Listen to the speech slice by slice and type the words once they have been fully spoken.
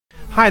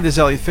Hi, this is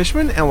Elliot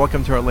Fishman, and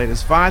welcome to our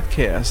latest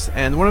vodcast.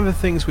 And one of the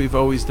things we've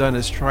always done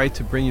is try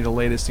to bring you the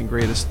latest and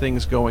greatest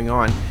things going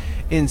on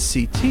in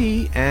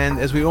CT. And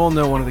as we all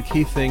know, one of the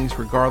key things,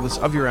 regardless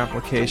of your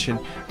application,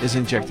 is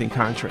injecting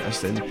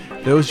contrast. And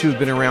those who have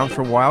been around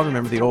for a while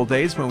remember the old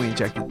days when we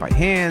injected by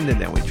hand, and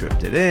then we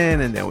dripped it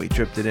in, and then we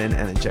dripped it in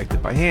and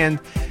injected by hand.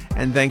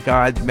 And thank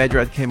God,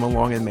 Medrad came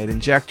along and made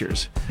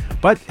injectors.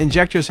 But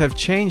injectors have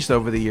changed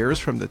over the years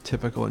from the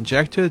typical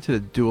injector to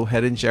the dual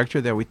head injector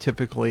that we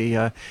typically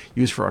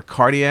use for our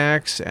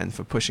cardiacs and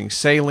for pushing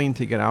saline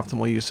to get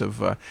optimal use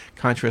of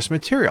contrast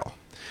material.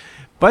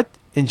 But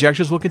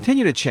injectors will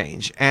continue to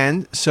change.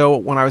 And so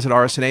when I was at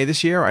RSNA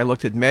this year, I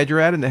looked at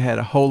Medrad, and they had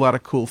a whole lot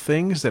of cool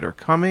things that are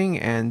coming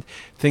and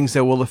things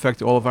that will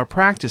affect all of our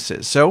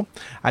practices. So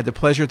I had the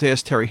pleasure to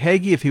ask Terry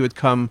Hagee if he would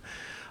come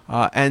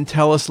and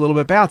tell us a little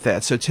bit about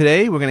that. So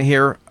today we're going to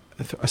hear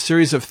a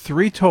series of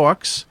 3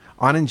 talks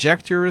on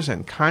injectors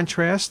and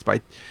contrast,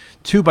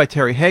 two by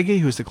Terry Hagee,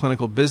 who's the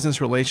Clinical Business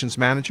Relations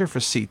Manager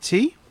for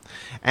CT,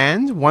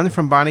 and one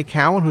from Bonnie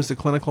Cowan, who's the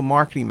Clinical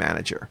Marketing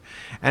Manager.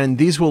 And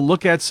these will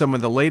look at some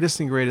of the latest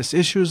and greatest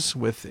issues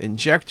with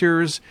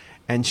injectors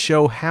and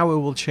show how it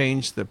will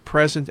change the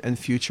present and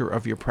future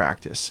of your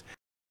practice.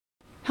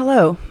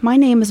 Hello, my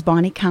name is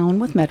Bonnie Cowan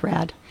with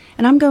Medrad,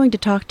 and I'm going to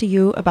talk to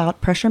you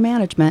about pressure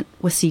management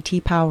with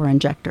CT power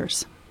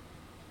injectors.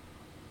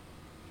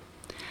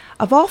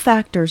 Of all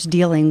factors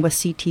dealing with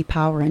CT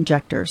power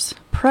injectors,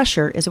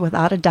 pressure is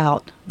without a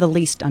doubt the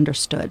least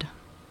understood.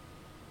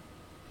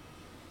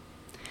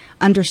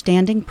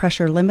 Understanding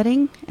pressure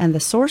limiting and the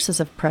sources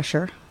of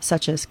pressure,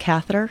 such as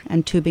catheter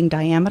and tubing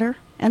diameter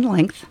and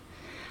length,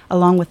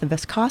 along with the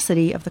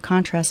viscosity of the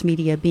contrast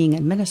media being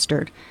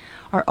administered,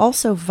 are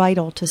also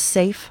vital to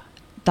safe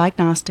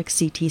diagnostic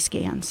CT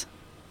scans.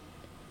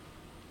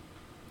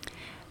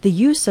 The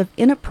use of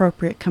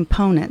inappropriate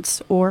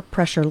components or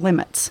pressure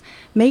limits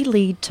may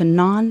lead to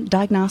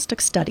non-diagnostic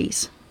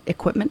studies,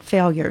 equipment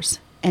failures,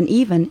 and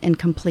even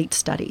incomplete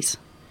studies.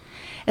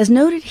 As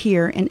noted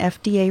here in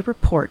FDA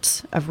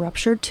reports of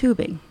ruptured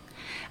tubing,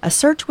 a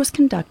search was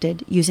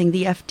conducted using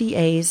the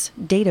FDA's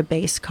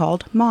database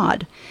called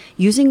MAUDE,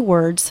 using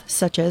words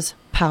such as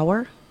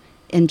power,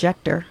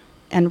 injector,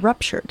 and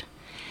ruptured,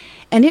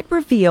 and it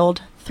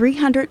revealed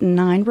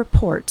 309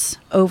 reports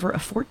over a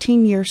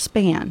 14-year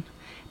span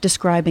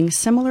describing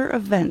similar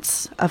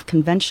events of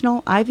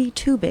conventional IV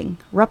tubing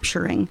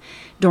rupturing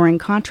during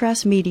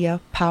contrast media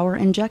power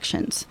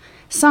injections,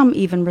 some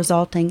even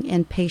resulting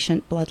in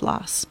patient blood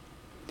loss.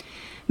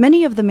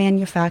 Many of the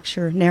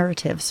manufacturer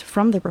narratives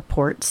from the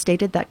report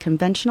stated that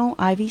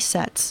conventional IV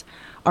sets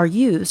are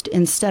used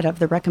instead of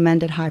the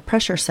recommended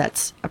high-pressure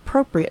sets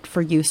appropriate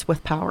for use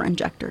with power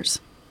injectors.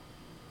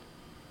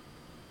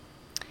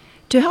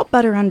 To help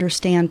better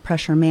understand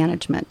pressure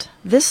management,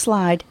 this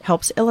slide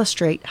helps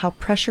illustrate how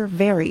pressure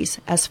varies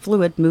as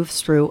fluid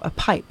moves through a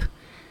pipe,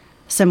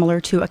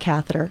 similar to a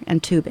catheter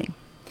and tubing.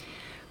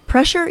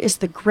 Pressure is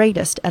the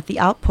greatest at the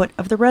output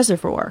of the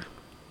reservoir,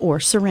 or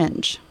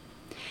syringe.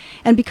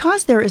 And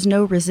because there is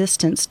no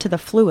resistance to the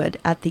fluid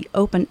at the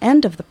open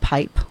end of the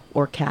pipe,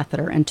 or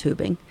catheter and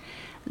tubing,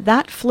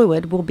 that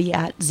fluid will be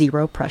at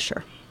 0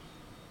 pressure.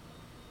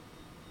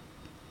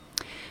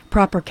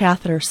 Proper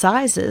catheter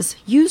sizes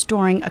used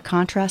during a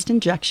contrast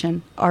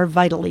injection are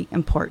vitally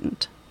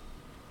important.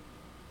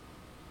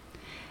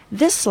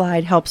 This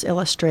slide helps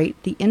illustrate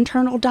the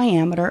internal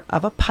diameter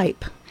of a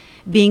pipe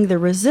being the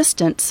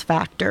resistance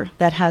factor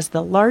that has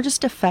the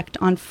largest effect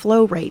on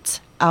flow rates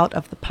out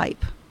of the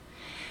pipe.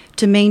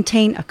 To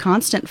maintain a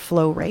constant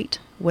flow rate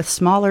with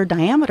smaller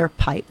diameter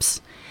pipes,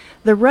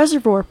 the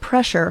reservoir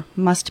pressure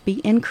must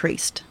be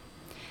increased.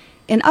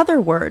 In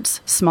other words,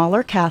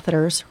 smaller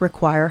catheters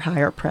require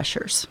higher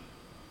pressures.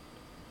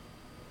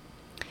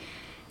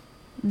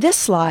 This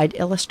slide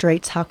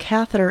illustrates how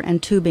catheter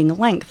and tubing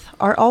length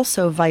are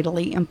also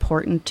vitally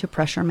important to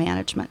pressure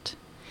management.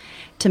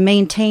 To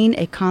maintain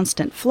a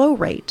constant flow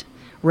rate,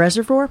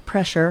 reservoir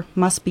pressure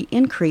must be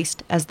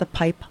increased as the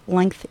pipe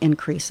length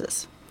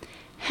increases.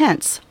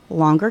 Hence,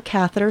 longer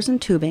catheters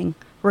and tubing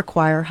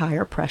require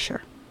higher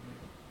pressure.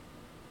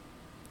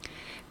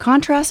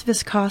 Contrast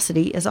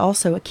viscosity is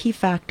also a key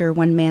factor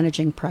when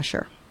managing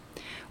pressure.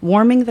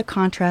 Warming the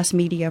contrast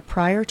media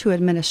prior to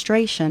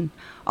administration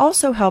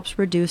also helps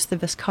reduce the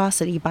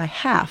viscosity by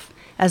half,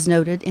 as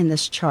noted in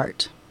this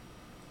chart.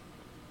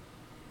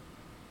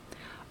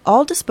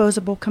 All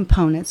disposable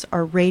components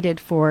are rated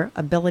for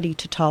ability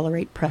to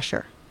tolerate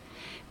pressure.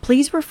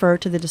 Please refer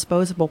to the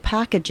disposable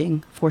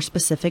packaging for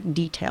specific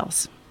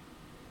details.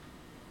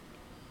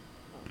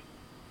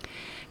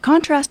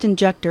 Contrast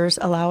injectors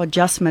allow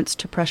adjustments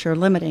to pressure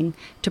limiting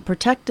to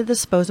protect the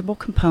disposable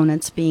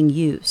components being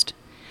used.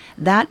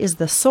 That is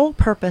the sole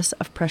purpose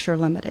of pressure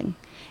limiting,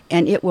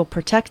 and it will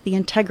protect the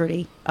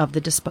integrity of the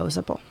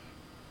disposable.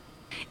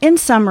 In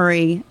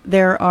summary,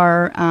 there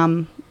are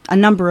a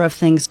number of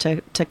things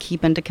to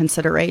keep into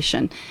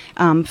consideration.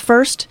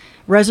 First,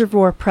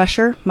 reservoir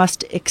pressure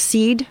must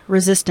exceed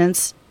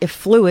resistance if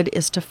fluid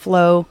is to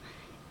flow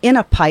in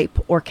a pipe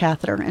or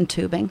catheter and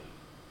tubing.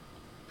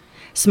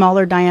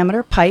 Smaller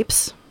diameter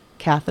pipes,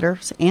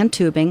 catheters, and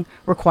tubing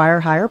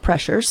require higher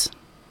pressures.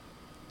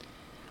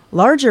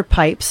 Larger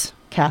pipes,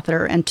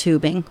 catheter, and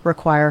tubing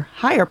require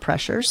higher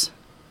pressures.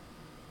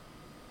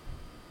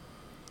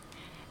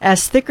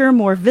 As thicker,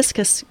 more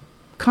viscous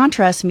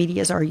contrast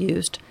medias are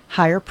used,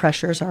 higher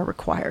pressures are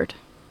required.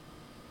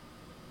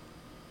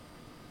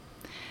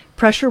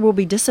 Pressure will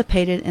be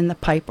dissipated in the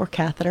pipe or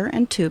catheter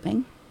and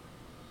tubing.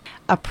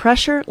 A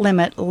pressure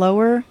limit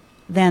lower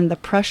than the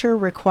pressure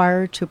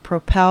required to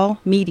propel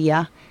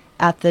media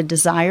at the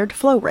desired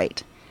flow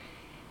rate,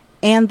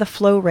 and the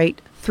flow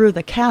rate through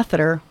the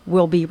catheter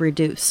will be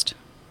reduced.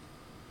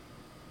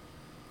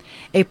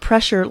 A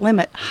pressure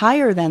limit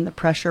higher than the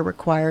pressure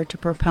required to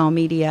propel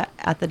media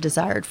at the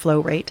desired flow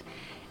rate,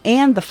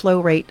 and the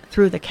flow rate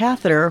through the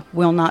catheter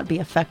will not be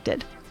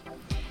affected.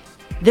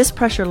 This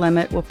pressure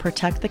limit will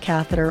protect the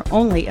catheter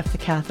only if the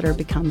catheter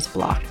becomes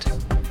blocked.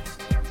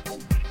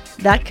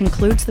 That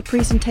concludes the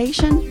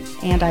presentation,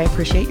 and I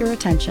appreciate your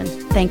attention.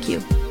 Thank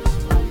you.